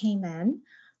questions that came in.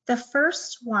 The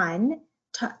first one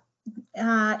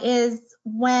is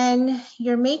when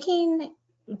you're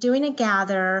doing a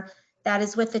gather that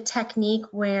is with a technique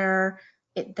where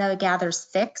the gather's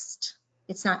fixed.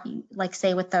 It's not like,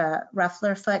 say, with the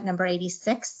ruffler foot number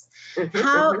 86.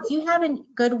 How do you have a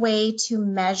good way to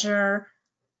measure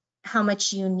how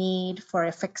much you need for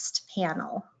a fixed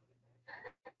panel?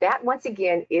 That, once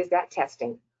again, is that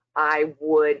testing. I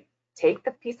would take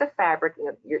the piece of fabric,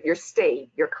 your stay,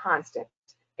 your constant,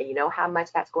 and you know how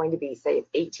much that's going to be. Say it's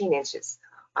 18 inches.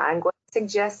 I'm going to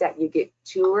suggest that you get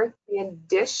 2 or 3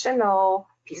 additional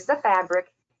pieces of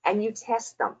fabric and you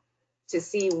test them to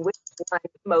see which one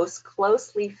most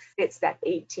closely fits that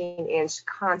 18-inch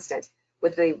constant.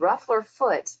 With the ruffler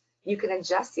foot, you can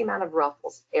adjust the amount of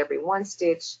ruffles every 1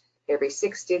 stitch, every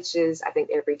 6 stitches, I think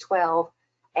every 12.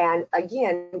 And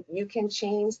again, you can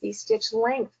change the stitch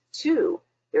length too.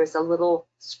 There's a little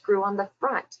screw on the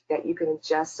front that you can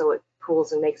adjust so it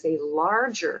pulls and makes a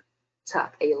larger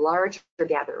tuck, a larger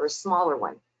gather, or a smaller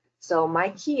one. So my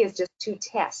key is just to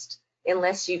test.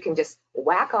 Unless you can just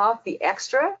whack off the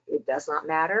extra, it does not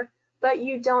matter. But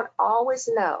you don't always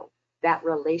know that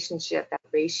relationship, that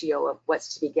ratio of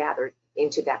what's to be gathered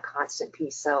into that constant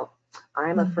piece. So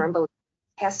I'm a firm believer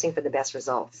in testing for the best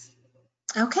results.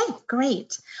 Okay,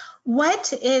 great.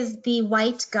 What is the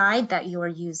white guide that you are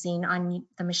using on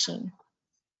the machine?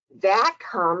 That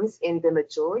comes in the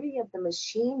majority of the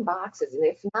machine boxes, and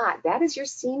if not, that is your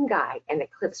seam guide, and it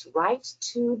clips right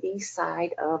to the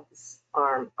side of the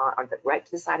arm, right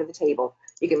to the side of the table.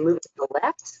 You can move it to the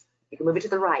left, you can move it to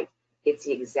the right. It's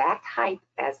the exact height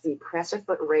as the presser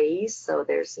foot raised, so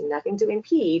there's nothing to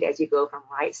impede as you go from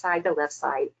right side to left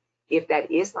side. If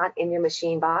that is not in your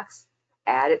machine box,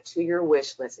 add it to your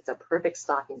wish list. It's a perfect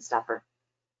stocking stuffer.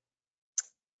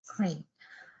 Great.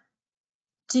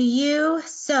 Do you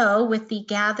sew with the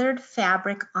gathered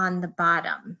fabric on the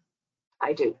bottom?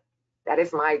 I do.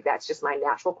 That's just my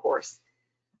natural course.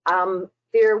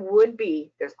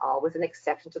 There's always an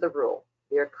exception to the rule.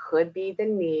 There could be the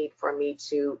need for me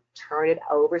to turn it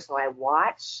over so I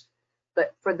watch,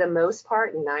 but for the most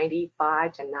part,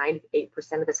 95 to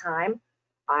 98% of the time,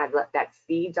 I let that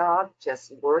feed dog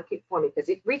just work it for me because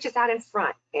it reaches out in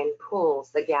front and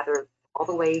pulls the gather all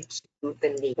the way to the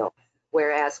needle.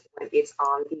 Whereas when it's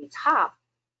on the top,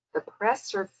 the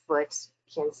presser foot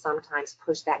can sometimes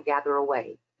push that gather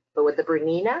away. But with the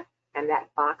BERNINA and that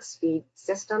box feed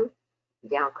system,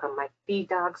 down come my feed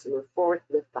dogs, move forward,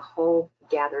 lift the whole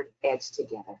gathered edge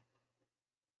together.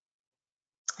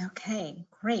 Okay,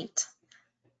 great.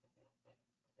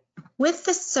 With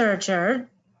the serger,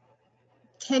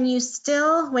 can you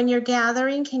still, when you're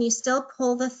gathering, can you still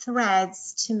pull the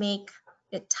threads to make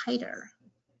it tighter?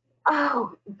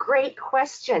 Oh, great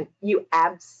question. You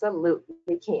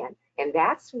absolutely can. And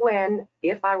that's when,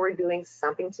 if I were doing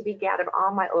something to be gathered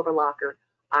on my overlocker,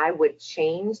 I would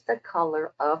change the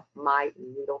color of my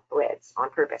needle threads on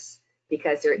purpose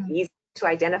because they're Mm. easy to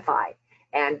identify.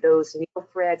 And those needle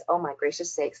threads, oh my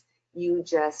gracious sakes, you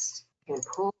just can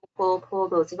pull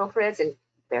those needle threads. And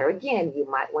there again, you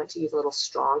might want to use a little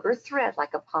stronger thread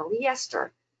like a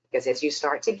polyester because as you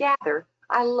start to gather,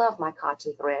 I love my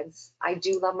cotton threads. I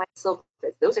do love my silk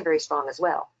threads. Those are very strong as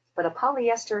well. But a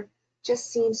polyester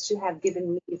just seems to have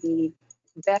given me the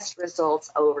best results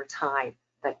over time.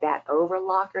 But that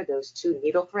overlocker, those two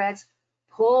needle threads,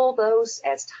 pull those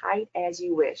as tight as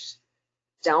you wish.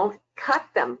 Don't cut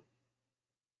them.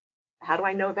 How do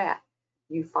I know that?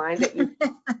 You find that you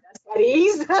at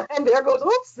ease, and there goes,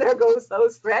 oops, there goes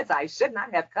those threads. I should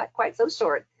not have cut quite so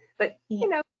short. But Yeah. you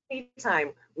know,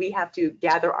 anytime we have to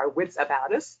gather our wits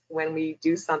about us when we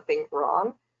do something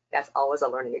wrong, that's always a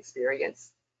learning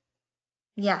experience.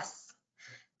 Yes,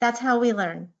 that's how we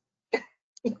learn.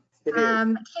 It is.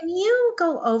 Can you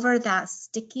go over that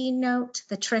sticky note,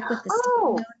 the trick with the sticky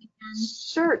Oh, note again?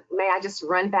 sure. May I just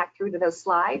run back through to those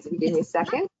slides? If you give me a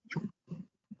second.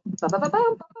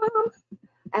 Ba-ba-ba-bum.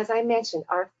 As I mentioned,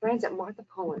 our friends at Martha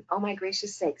Poland, oh my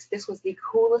gracious sakes, this was the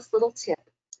coolest little tip.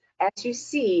 As you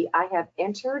see, I have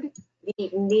entered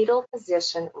the needle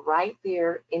position right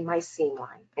there in my seam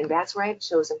line, and that's where I've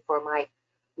chosen for my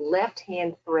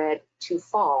left-hand thread to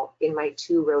fall in my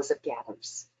 2 rows of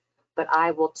gathers. But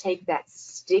I will take that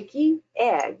sticky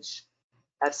edge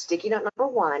of sticky note number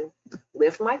 1,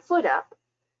 lift my foot up,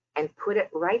 and put it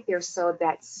right there so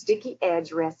that sticky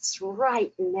edge rests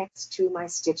right next to my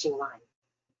stitching line.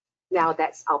 Now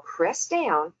I'll press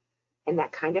down, and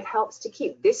that kind of helps to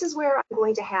keep. This is where I'm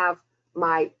going to have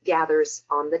my gathers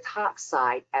on the top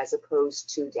side as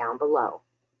opposed to down below.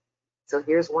 So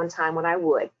here's one time when I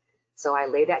would. So I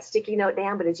lay that sticky note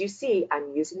down, but as you see,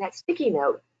 I'm using that sticky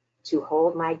note to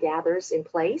hold my gathers in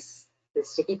place, the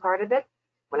sticky part of it.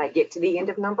 When I get to the end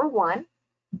of number 1,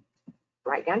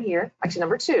 right down here, actually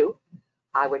number 2,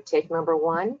 I would take number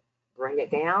 1, bring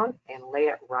it down, and lay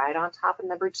it right on top of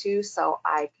number 2. So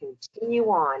I continue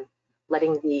on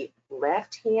letting the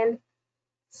left hand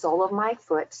sole of my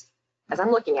foot, as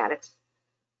I'm looking at it,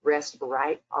 rest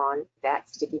right on that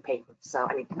sticky paper. So,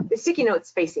 I mean, the sticky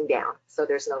note's facing down, so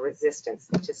there's no resistance.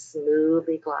 It just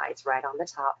smoothly glides right on the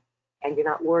top, and you're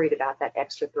not worried about that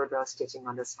extra third row stitching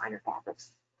on those finer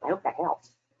fabrics. I hope that helps.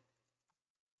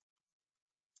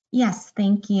 Yes,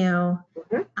 thank you.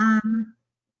 Mm-hmm.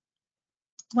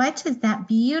 What is that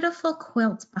beautiful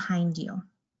quilt behind you?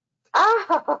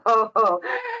 Oh,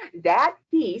 that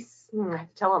piece, I have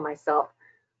to tell on myself,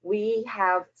 we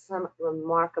have some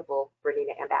remarkable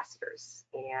Bernina ambassadors,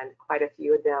 and quite a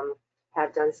few of them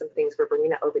have done some things for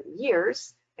Bernina over the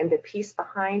years. And the piece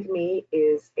behind me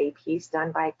is a piece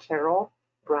done by Carol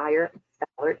Breyer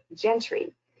Ballard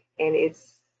Gentry. And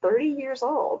it's 30 years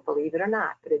old, believe it or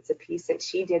not, but it's a piece that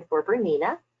she did for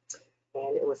Bernina.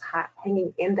 And it was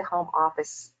hanging in the home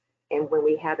office. And when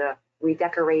we had a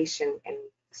redecoration and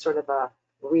sort of a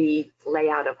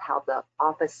re-layout of how the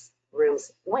office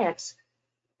rooms went,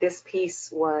 this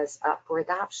piece was up for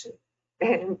adoption,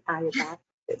 and I adopted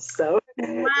it. So,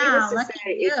 needless Wow, to look at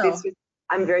say, you.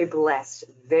 I'm very blessed,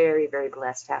 very, very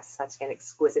blessed to have such an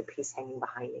exquisite piece hanging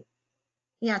behind me.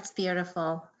 Yeah, it's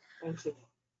beautiful. Thank you.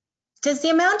 Does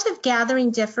the amount of gathering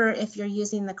differ if you're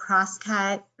using the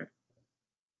crosscut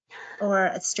or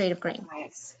a straight of grain?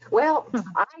 Yes. Well,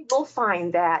 I will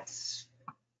find that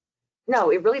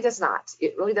no, it really does not.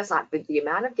 It really does not. The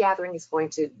amount of gathering is going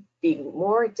to be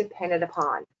more dependent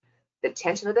upon the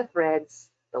tension of the threads,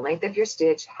 the length of your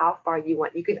stitch, how far you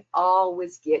want. You can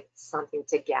always get something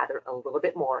to gather a little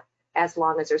bit more as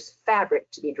long as there's fabric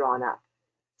to be drawn up.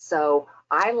 So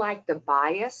I like the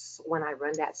bias when I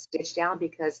run that stitch down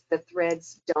because the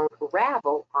threads don't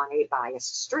ravel on a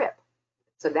biased strip.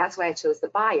 So that's why I chose the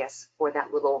bias for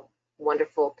that little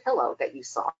wonderful pillow that you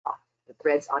saw. The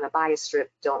threads on a bias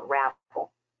strip don't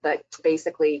ravel, but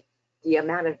basically the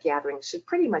amount of gathering should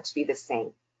pretty much be the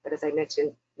same. But as I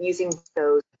mentioned, using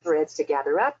those threads to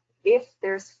gather up, if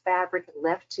there's fabric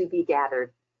left to be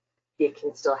gathered, it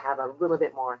can still have a little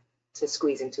bit more to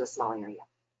squeeze into a small area.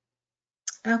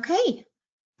 Okay.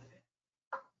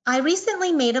 I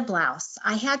recently made a blouse.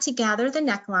 I had to gather the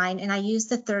neckline and I used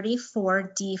the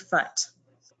 34D foot.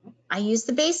 I used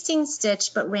the basting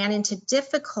stitch but ran into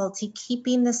difficulty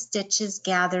keeping the stitches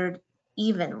gathered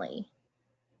evenly.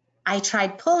 I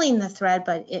tried pulling the thread,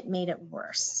 but it made it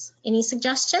worse. Any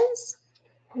suggestions?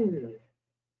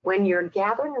 When you're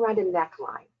gathering around a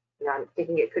neckline, I'm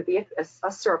thinking it could be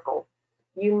a circle,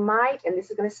 you might, and this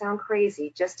is going to sound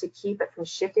crazy, just to keep it from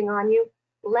shifting on you,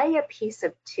 lay a piece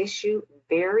of tissue,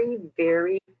 very,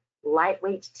 very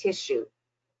lightweight tissue,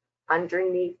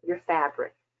 underneath your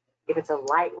fabric. If it's a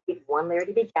lightweight, one layer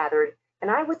to be gathered,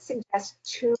 and I would suggest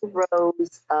 2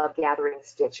 rows of gathering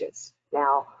stitches.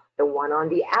 Now, the one on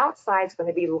the outside is going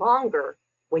to be longer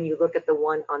when you look at the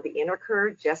one on the inner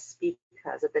curve, just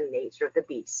because of the nature of the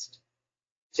beast.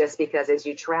 Just because as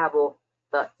you travel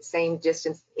the same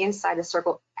distance inside a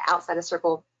circle, outside a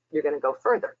circle, you're going to go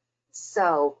further.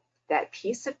 So that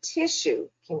piece of tissue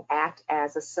can act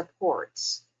as a support.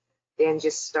 Then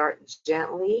just start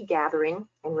gently gathering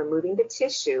and removing the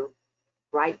tissue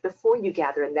right before you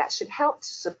gather, and that should help to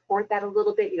support that a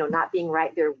little bit, not being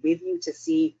right there with you to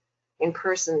see in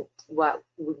person what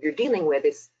you're dealing with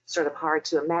is sort of hard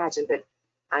to imagine, but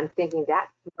I'm thinking that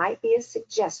might be a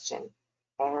suggestion.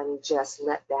 And just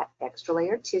let that extra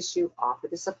layer of tissue off of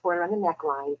the support around the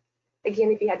neckline.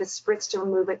 Again, if you had to spritz to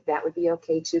remove it, that would be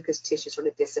okay too, because tissue sort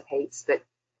of dissipates, but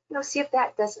see if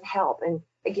that doesn't help. And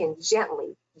again,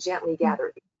 gently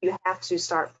gather. You have to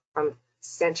start from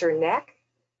center neck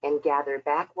and gather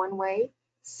back one way,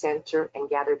 center and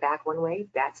gather back one way.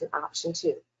 That's an option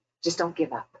too. Just don't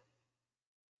give up.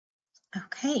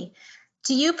 Okay.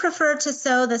 Do you prefer to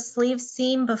sew the sleeve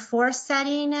seam before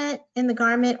setting it in the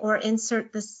garment or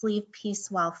insert the sleeve piece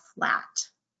while flat?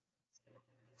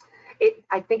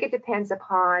 I think it depends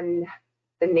upon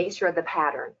the nature of the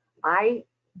pattern. I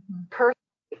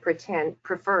personally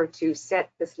prefer to set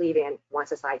the sleeve in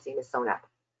once the side seam is sewn up.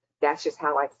 That's just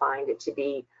how I find it to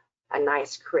be a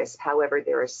nice crisp. However,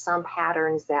 there are some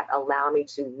patterns that allow me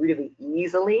to really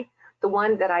easily. The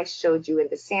one that I showed you in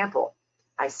the sample,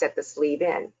 I set the sleeve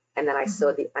in and then I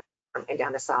sewed the underarm and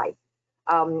down the side.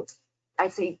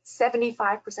 I'd say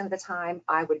 75% of the time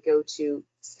I would go to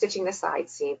stitching the side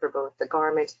seam for both the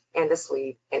garment and the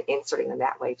sleeve and inserting them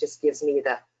that way. It just gives me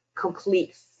the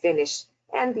complete finish,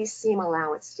 and the seam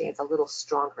allowance stands a little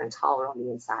stronger and taller on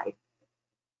the inside.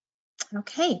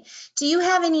 Okay. Do you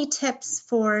have any tips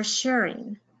for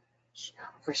shirring?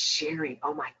 For shirring,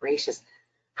 oh my gracious,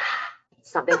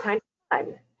 something kind of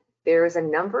fun. There is a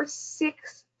number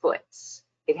 6 foot.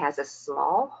 It has a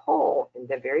small hole in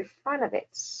the very front of it.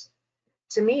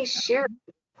 To me, shirring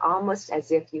is almost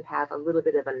as if you have a little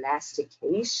bit of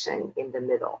elastication in the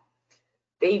middle.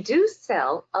 They do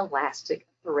sell elastic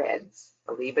threads,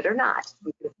 believe it or not.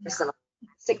 You can use some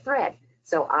elastic thread.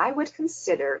 So I would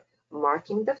consider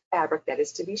marking the fabric that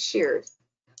is to be sheared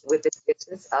with the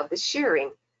distance of the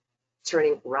shearing,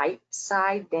 turning right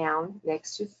side down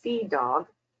next to feed dog,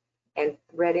 and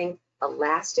threading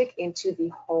elastic into the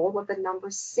hole of the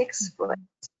number 6 foot.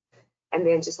 And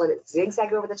then just let it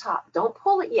zigzag over the top. Don't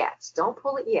pull it yet. Don't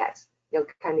pull it yet.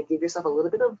 Kind of give yourself a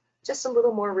little bit of just a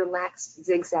little more relaxed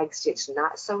zigzag stitch,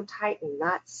 not so tight and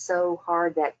not so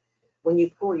hard that when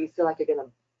you pull, you feel like you're going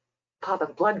to pop a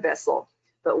blood vessel.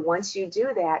 But once you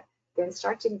do that, then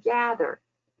start to gather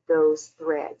those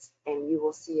threads and you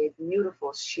will see a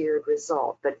beautiful sheared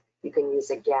result. But you can use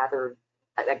an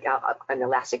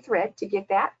elastic thread to get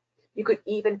that. You could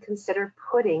even consider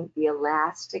putting the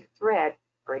elastic thread,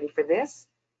 ready for this,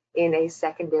 in a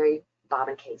secondary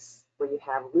bobbin case where you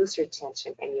have looser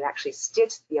tension and you actually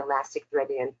stitch the elastic thread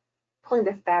in, pulling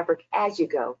the fabric as you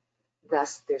go.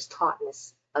 Thus, there's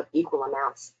tautness of equal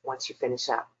amounts once you finish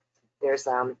up. There's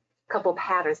a couple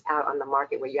patterns out on the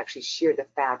market where you actually shear the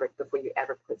fabric before you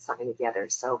ever put something together.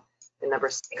 So the number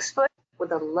 6 foot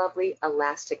with a lovely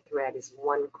elastic thread is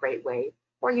one great way,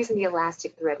 or using the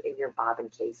elastic thread in your bobbin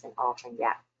case and altering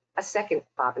that. A second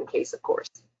bobbin case, of course.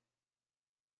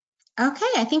 Okay,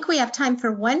 I think we have time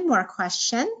for one more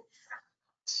question.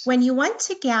 When you want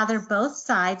to gather both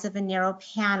sides of a narrow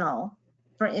panel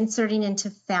for inserting into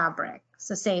fabric,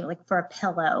 so say like for a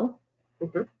pillow,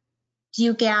 do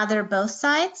you gather both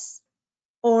sides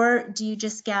or do you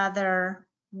just gather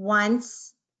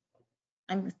once,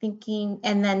 I'm thinking,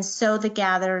 and then sew the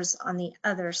gathers on the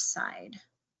other side?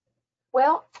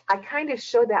 Well, I kind of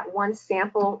showed that one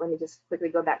sample. Let me just quickly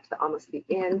go back to almost the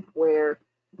end where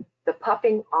the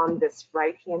puffing on this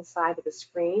right-hand side of the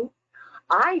screen,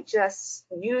 I just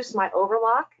used my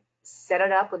overlock, set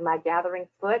it up with my gathering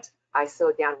foot. I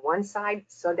sewed down one side,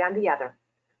 sewed down the other.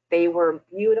 They were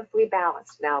beautifully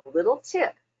balanced. Now, little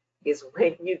tip is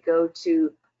when you go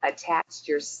to attach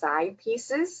your side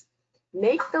pieces,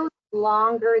 make those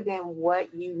longer than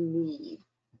what you need.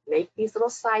 Make these little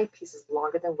side pieces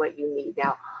longer than what you need.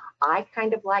 Now, I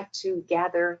kind of like to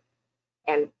gather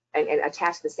and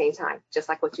attach at the same time, just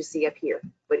like what you see up here.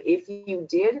 But if you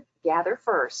did gather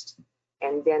first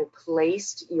and then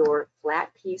placed your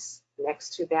flat piece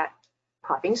next to that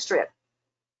popping strip,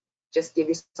 Just give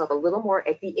yourself a little more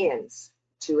at the ends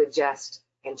to adjust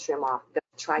and trim off.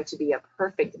 Don't try to be a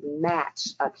perfect match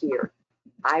up here.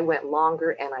 I went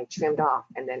longer and I trimmed off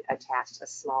and then attached a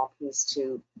small piece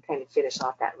to kind of finish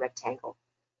off that rectangle.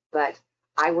 But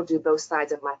I will do both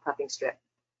sides of my puffing strip.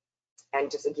 And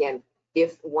just again,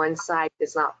 if one side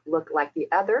does not look like the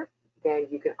other, then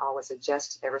you can always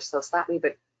adjust ever so slightly,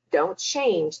 but don't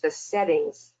change the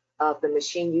settings of the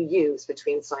machine you use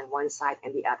between sewing one side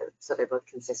and the other, so they're both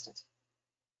consistent.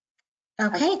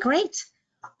 Okay, great.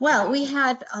 Well, we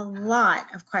had a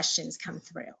lot of questions come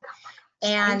through.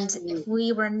 And if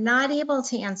we were not able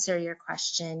to answer your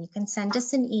question, you can send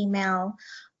us an email.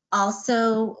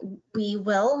 Also, we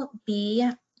will be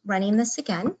running this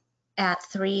again at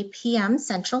 3 p.m.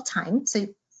 Central Time, so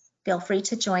feel free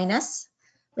to join us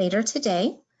later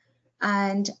today.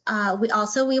 And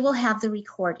we will have the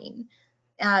recording.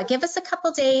 Give us a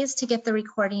couple days to get the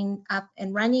recording up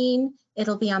and running.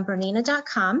 It'll be on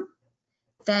BERNINA.com.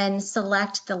 Then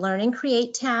select the Learn and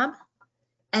Create tab,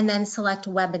 and then select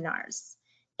Webinars.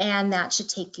 And that should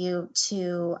take you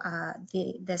to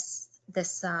this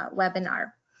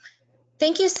webinar.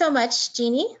 Thank you so much,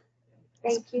 Jeannie.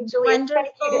 Thank you, Julie. And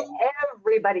thank you to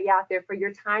everybody out there for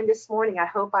your time this morning. I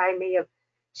hope I may have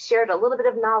shared a little bit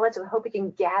of knowledge, and hope we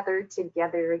can gather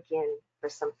together again for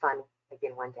some fun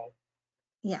again one day.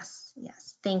 Yes,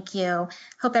 yes. Thank you.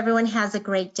 Hope everyone has a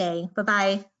great day.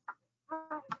 Bye-bye.